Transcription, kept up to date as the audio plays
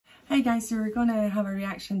Hey guys, so we're gonna have a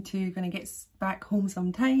reaction to Gonna Get Back Home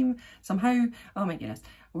somehow. Oh my goodness,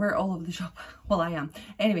 we're all over the shop. Well, I am.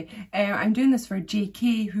 Anyway, I'm doing this for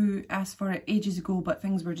JK, who asked for it ages ago, but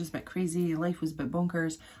things were just a bit crazy, life was a bit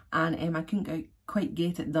bonkers, and I couldn't quite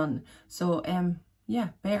get it done. So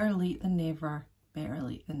yeah, better late than never. Better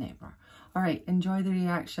late than never. All right, enjoy the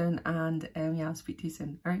reaction, and yeah, I'll speak to you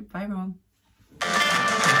soon. All right, bye everyone.